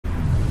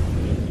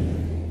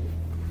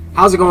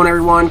How's it going,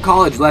 everyone?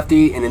 College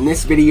Lefty, and in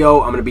this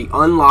video I'm going to be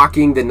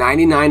unlocking the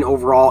 99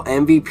 overall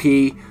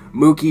MVP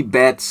Mookie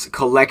Betts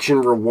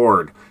collection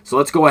reward. So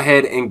let's go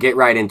ahead and get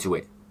right into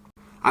it.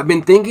 I've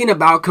been thinking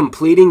about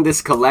completing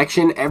this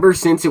collection ever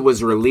since it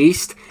was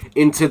released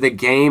into the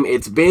game.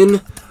 It's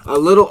been a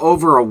little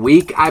over a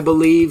week, I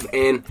believe,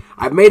 and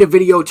I've made a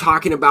video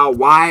talking about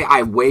why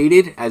I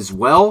waited as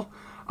well.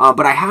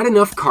 But I had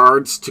enough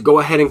cards to go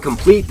ahead and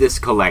complete this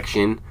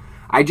collection.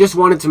 I just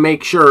wanted to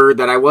make sure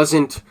that I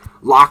wasn't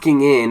locking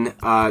in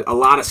a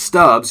lot of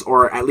stubs,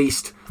 or at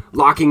least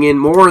locking in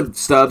more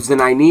stubs than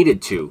I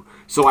needed to.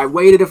 So I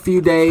waited a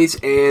few days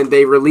and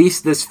they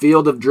released this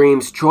Field of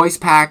Dreams choice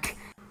pack,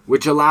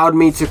 which allowed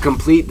me to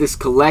complete this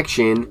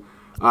collection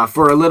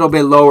for a little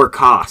bit lower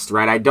cost,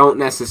 right? I don't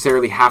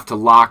necessarily have to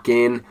lock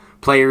in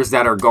players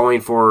that are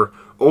going for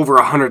over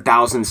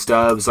 100,000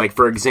 stubs. Like,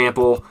 for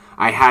example,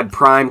 I had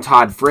Prime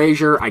Todd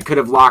Frazier. I could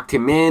have locked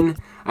him in.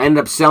 I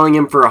ended up selling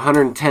him for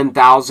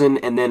 110,000,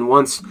 and then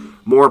once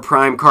more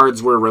Prime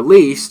cards were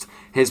released,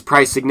 his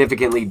price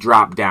significantly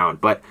dropped down.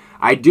 But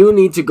I do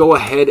need to go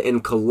ahead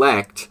and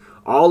collect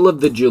all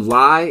of the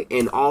July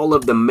and all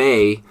of the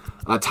May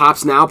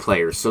Topps Now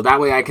players, so that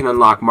way I can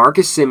unlock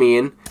Marcus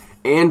Semien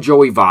and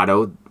Joey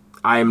Votto.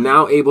 I am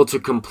now able to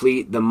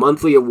complete the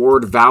monthly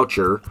award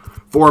voucher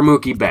for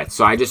Mookie Betts.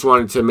 So I just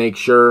wanted to make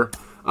sure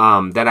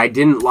that I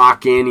didn't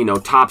lock in,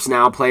 Topps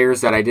Now players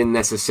that I didn't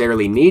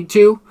necessarily need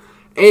to.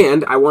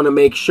 And I want to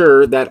make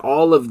sure that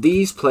all of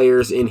these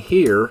players in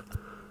here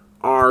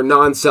are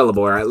non-sellable,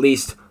 or at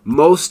least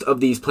most of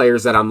these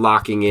players that I'm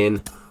locking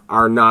in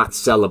are not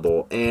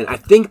sellable. And I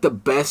think the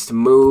best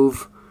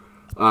move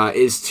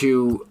is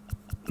to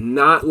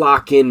not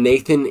lock in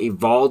Nathan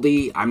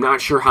Eovaldi. I'm not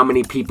sure how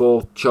many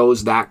people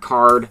chose that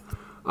card,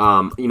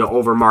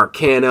 over Mark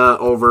Canha,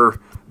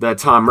 over the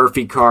Tom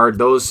Murphy card.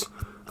 Those,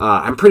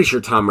 I'm pretty sure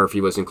Tom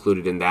Murphy was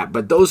included in that,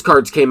 but those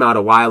cards came out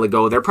a while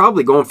ago. They're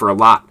probably going for a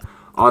lot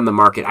on the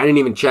market. I didn't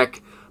even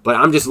check, but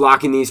I'm just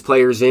locking these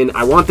players in.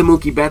 I want the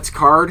Mookie Betts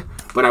card,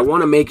 but I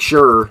want to make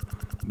sure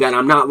that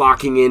I'm not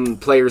locking in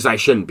players I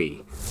shouldn't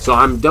be. So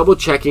I'm double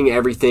checking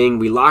everything.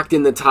 We locked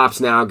in the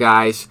Topps Now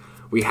guys.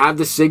 We have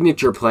the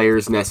signature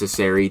players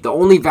necessary. The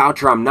only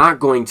voucher I'm not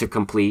going to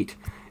complete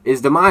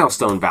is the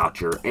milestone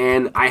voucher,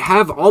 and I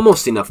have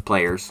almost enough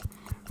players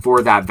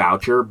for that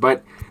voucher,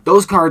 but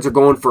those cards are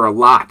going for a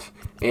lot,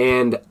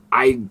 and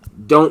I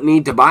don't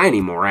need to buy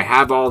anymore. I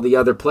have all the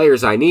other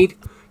players I need.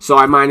 So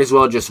I might as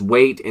well just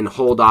wait and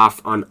hold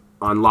off on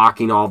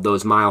locking all of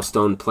those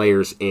milestone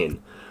players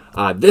in.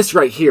 This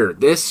right here,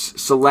 this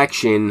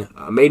selection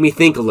made me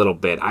think a little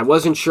bit. I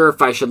wasn't sure if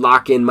I should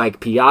lock in Mike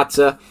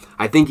Piazza.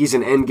 I think he's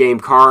an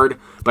endgame card,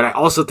 but I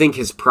also think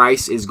his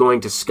price is going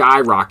to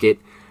skyrocket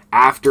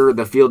after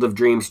the Field of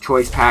Dreams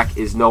choice pack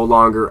is no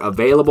longer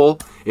available.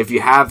 If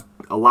you have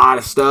a lot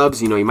of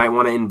stubs, you might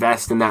want to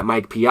invest in that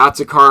Mike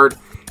Piazza card.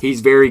 He's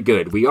very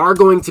good. We are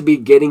going to be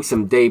getting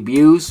some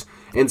debuts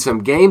and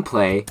some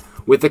gameplay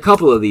with a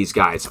couple of these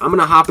guys. I'm going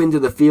to hop into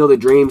the Field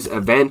of Dreams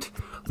event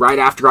right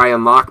after I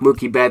unlock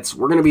Mookie Betts.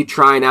 We're going to be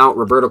trying out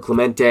Roberto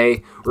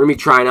Clemente. We're going to be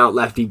trying out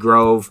Lefty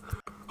Grove.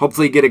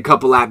 Hopefully get a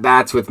couple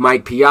at-bats with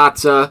Mike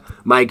Piazza,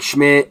 Mike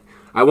Schmidt.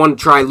 I want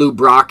to try Lou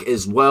Brock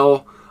as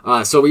well.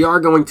 So we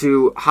are going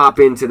to hop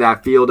into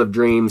that Field of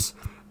Dreams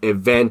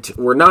event.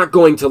 We're not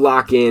going to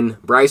lock in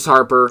Bryce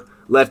Harper,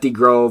 Lefty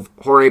Grove,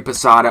 Jorge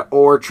Posada,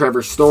 or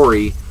Trevor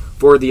Story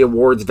for the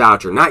awards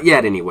voucher. Not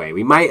yet, anyway.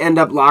 We might end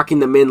up locking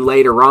them in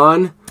later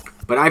on,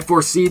 but I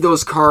foresee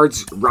those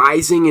cards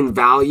rising in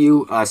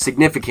value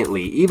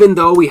significantly. Even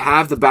though we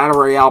have the Battle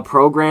Royale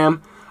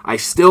program, I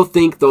still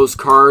think those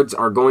cards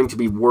are going to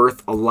be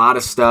worth a lot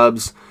of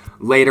stubs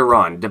later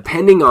on,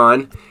 depending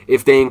on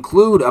if they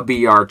include a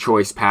BR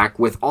choice pack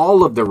with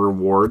all of the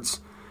rewards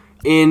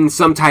in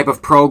some type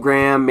of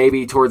program,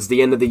 maybe towards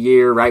the end of the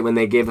year, right, when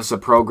they give us a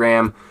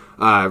program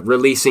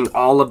releasing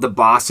all of the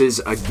bosses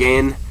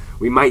again.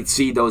 We might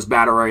see those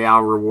Battle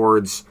Royale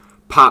rewards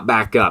pop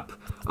back up.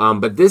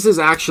 But this is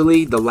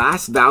actually the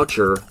last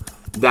voucher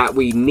that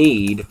we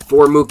need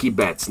for Mookie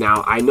Betts.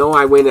 Now, I know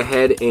I went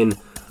ahead and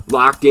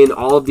locked in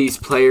all of these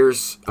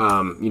players,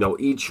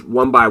 each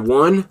one by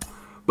one,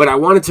 but I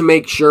wanted to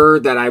make sure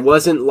that I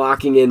wasn't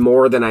locking in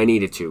more than I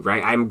needed to,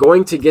 right? I'm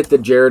going to get the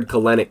Jared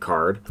Kelenic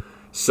card.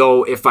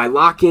 So if I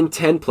lock in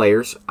 10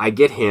 players, I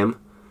get him.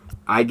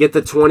 I get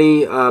the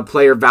 20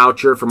 player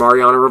voucher for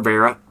Mariano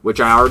Rivera, which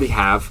I already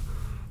have.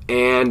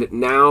 And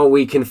now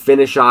we can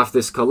finish off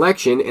this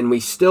collection, and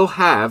we still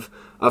have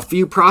a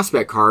few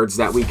prospect cards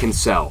that we can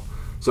sell.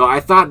 So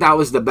I thought that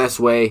was the best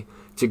way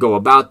to go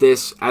about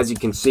this. As you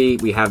can see,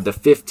 we have the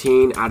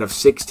 15 out of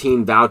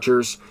 16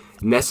 vouchers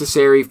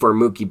necessary for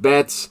Mookie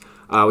Betts.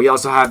 We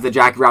also have the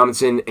Jackie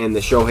Robinson and the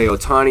Shohei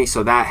Ohtani,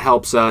 so that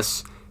helps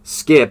us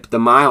skip the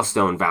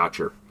milestone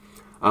voucher.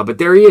 But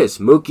there he is,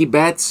 Mookie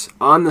Betts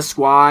on the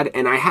squad,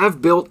 and I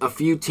have built a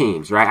few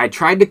teams, right? I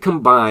tried to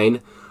combine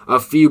a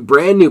few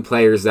brand new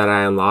players that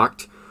I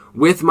unlocked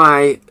with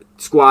my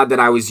squad that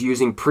I was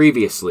using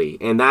previously,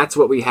 and that's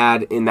what we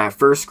had in that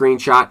first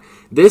screenshot.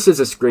 This is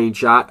a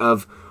screenshot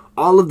of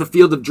all of the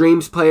Field of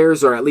Dreams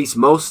players, or at least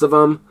most of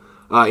them,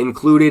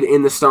 included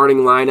in the starting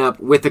lineup,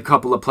 with a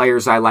couple of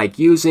players I like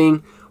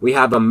using. We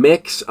have a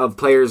mix of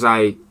players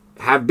I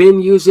have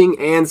been using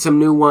and some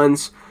new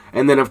ones,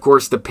 and then of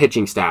course the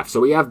pitching staff. So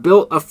we have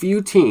built a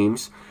few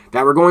teams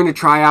that we're going to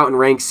try out in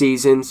ranked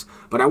seasons,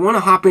 but I want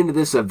to hop into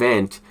this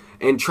event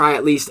and try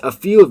at least a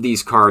few of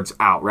these cards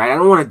out, right? I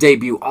don't want to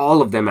debut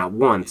all of them at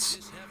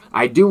once.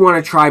 I do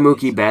want to try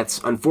Mookie Betts.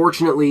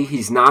 Unfortunately,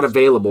 he's not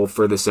available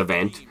for this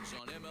event.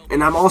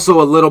 And I'm also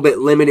a little bit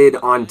limited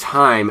on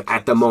time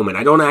at the moment.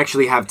 I don't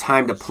actually have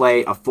time to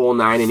play a full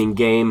 9-inning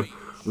game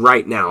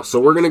right now. So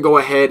we're going to go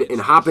ahead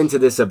and hop into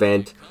this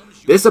event.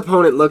 This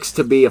opponent looks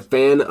to be a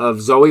fan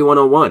of Zoe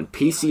 101,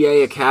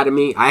 PCA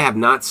Academy. I have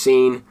not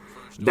seen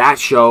that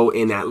show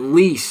in at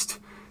least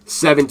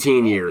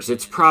 17 years.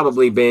 It's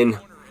probably been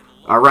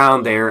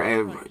around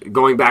there,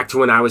 going back to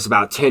when I was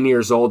about 10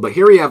 years old. But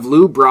here we have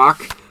Lou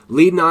Brock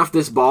leading off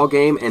this ball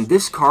game, and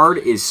this card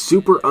is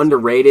super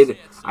underrated.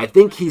 I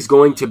think he's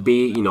going to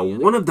be,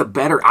 one of the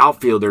better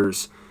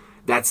outfielders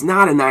that's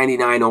not a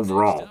 99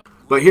 overall.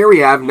 But here we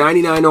have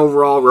 99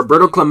 overall,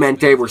 Roberto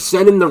Clemente. We're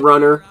sending the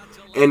runner,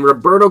 and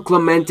Roberto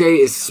Clemente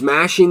is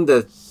smashing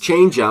the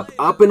changeup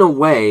up and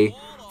away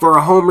for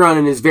a home run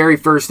in his very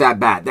first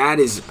at-bat. That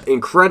is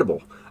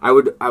incredible. I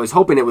was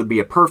hoping it would be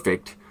a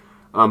perfect,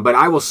 but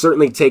I will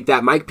certainly take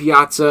that. Mike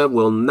Piazza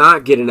will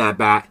not get an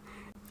at-bat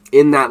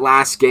in that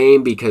last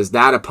game because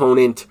that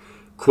opponent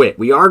quit.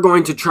 We are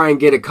going to try and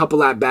get a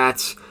couple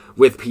at-bats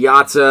with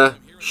Piazza,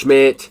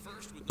 Schmidt,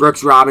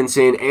 Brooks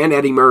Robinson, and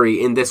Eddie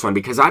Murray in this one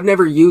because I've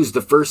never used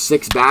the first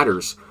 6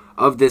 batters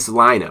of this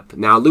lineup.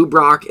 Now, Lou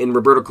Brock and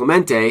Roberto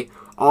Clemente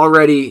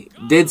already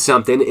did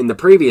something in the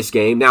previous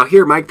game. Now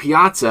here, Mike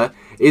Piazza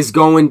is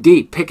going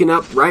deep, picking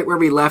up right where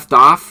we left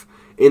off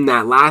in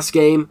that last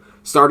game.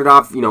 Started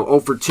off,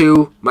 0 for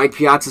 2. Mike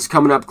Piazza's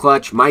coming up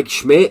clutch. Mike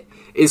Schmidt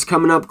is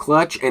coming up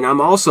clutch, and I'm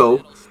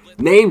also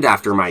named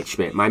after Mike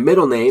Schmidt. My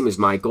middle name is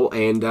Michael,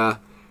 and I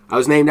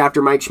was named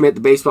after Mike Schmidt,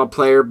 the baseball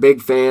player.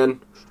 Big fan.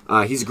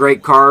 He's a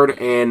great card,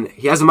 and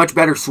he has a much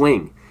better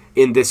swing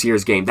in this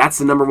year's game. That's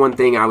the number one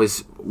thing I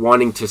was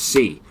wanting to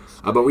see.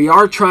 But we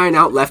are trying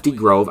out Lefty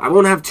Grove. I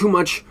won't have too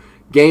much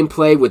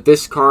gameplay with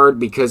this card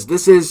because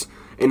this is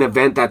an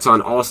event that's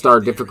on all-star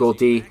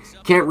difficulty.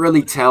 Can't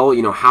really tell,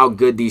 how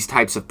good these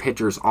types of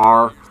pitchers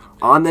are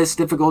on this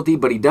difficulty,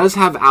 but he does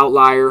have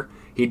Outlier.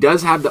 He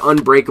does have the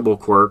Unbreakable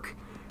quirk,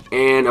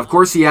 and of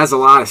course he has a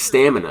lot of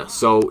stamina,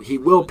 so he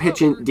will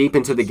pitch in deep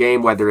into the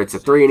game, whether it's a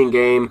 3-inning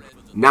game,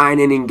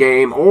 9-inning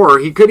game, or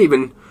he could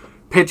even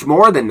pitch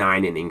more than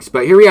 9 innings.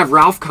 But here we have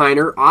Ralph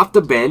Kiner off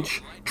the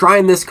bench,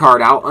 trying this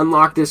card out,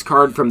 unlock this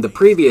card from the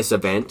previous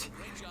event,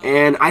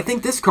 and I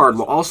think this card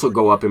will also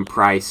go up in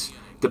price,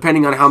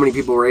 depending on how many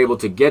people were able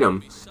to get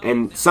him,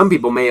 and some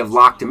people may have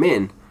locked him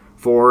in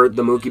for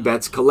the Mookie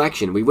Betts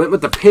collection. We went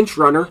with the pinch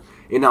runner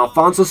in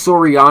Alfonso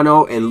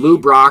Soriano, and Lou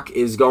Brock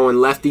is going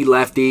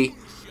lefty-lefty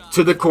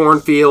to the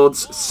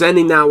cornfields,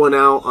 sending that one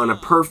out on a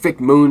perfect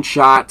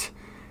moonshot,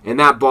 and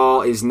that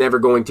ball is never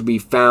going to be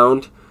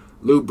found.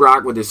 Lou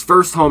Brock with his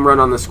first home run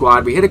on the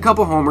squad. We hit a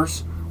couple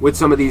homers with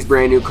some of these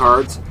brand new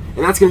cards, and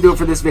that's going to do it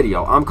for this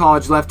video. I'm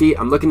College Lefty.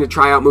 I'm looking to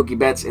try out Mookie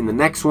Betts in the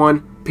next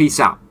one. Peace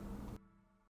out.